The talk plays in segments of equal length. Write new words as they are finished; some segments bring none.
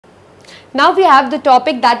Now we have the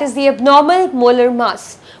topic that is the abnormal molar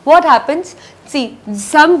mass. What happens? See,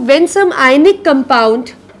 when some ionic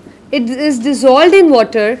compound it is dissolved in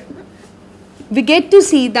water, we get to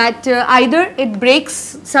see that either it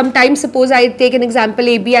breaks. Sometimes, suppose I take an example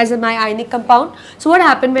AB as my ionic compound. So what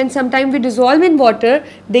happens when sometimes we dissolve in water,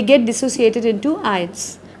 they get dissociated into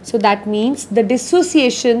ions. So that means the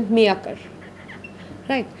dissociation may occur,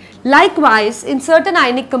 right? Likewise, in certain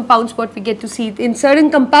ionic compounds, what we get to see, in certain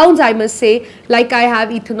compounds I must say, like I have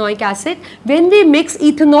ethanoic acid, when we mix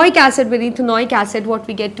ethanoic acid with ethanoic acid, what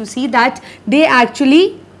we get to see that they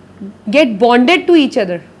actually get bonded to each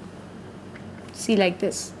other. See, like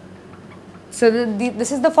this. So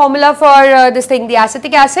this is the formula for this thing, the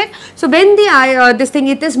acetic acid. So when the this thing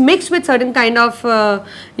it is mixed with certain kind of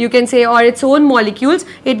you can say, or its own molecules,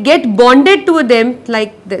 it get bonded to them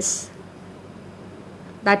like this.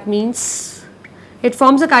 That means it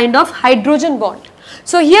forms a kind of hydrogen bond.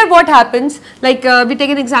 So here what happens, like we take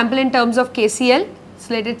an example in terms of KCl.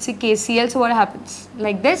 So let it see KCl. So what happens?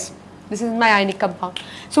 Like this. This is my ionic compound.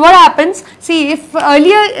 So what happens? See, if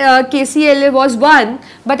earlier KCl was 1,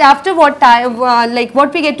 but after what time, like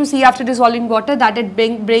what we get to see after dissolving water, that it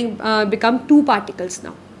become 2 particles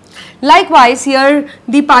now. Likewise, here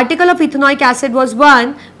the particle of ethanoic acid was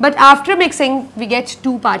 1, but after mixing we get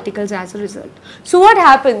 2 particles as a result. So what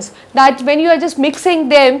happens that when you are just mixing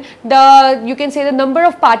them, you can say the number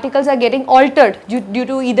of particles are getting altered due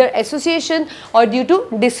to either association or due to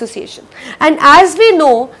dissociation. And as we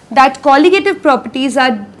know that colligative properties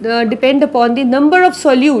are depend upon the number of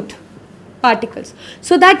solute particles.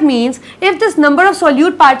 So that means if this number of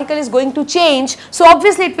solute particle is going to change, so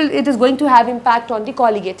obviously it is going to have impact on the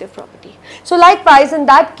colligative property. So likewise in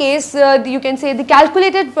that case you can say the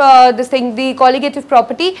calculated the colligative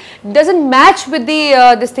property doesn't match with the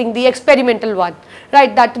the experimental one,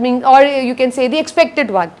 right? That means, or you can say the expected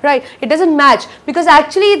one, right? It doesn't match because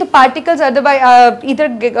actually the particles otherwise either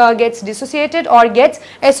gets dissociated or gets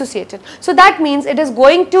associated. So that means it is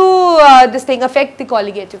going to affect the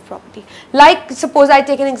colligative property. Like suppose I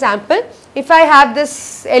take an example, if I have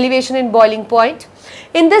this elevation in boiling point,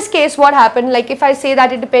 in this case what happened, like if I say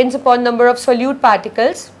that it depends upon number of solute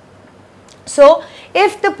particles. So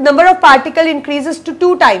if the number of particle increases to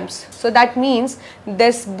 2 times, so that means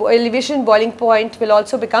this elevation boiling point will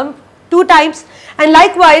also become 2 times. And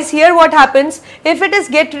likewise here what happens, if it is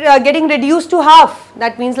getting reduced to half,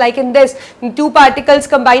 that means like in this 2 particles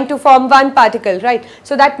combine to form 1 particle, right?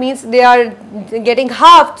 So that means they are getting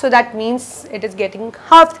halved, so that means it is getting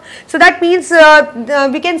halved. So that means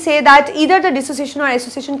we can say that either the dissociation or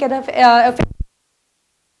association can affect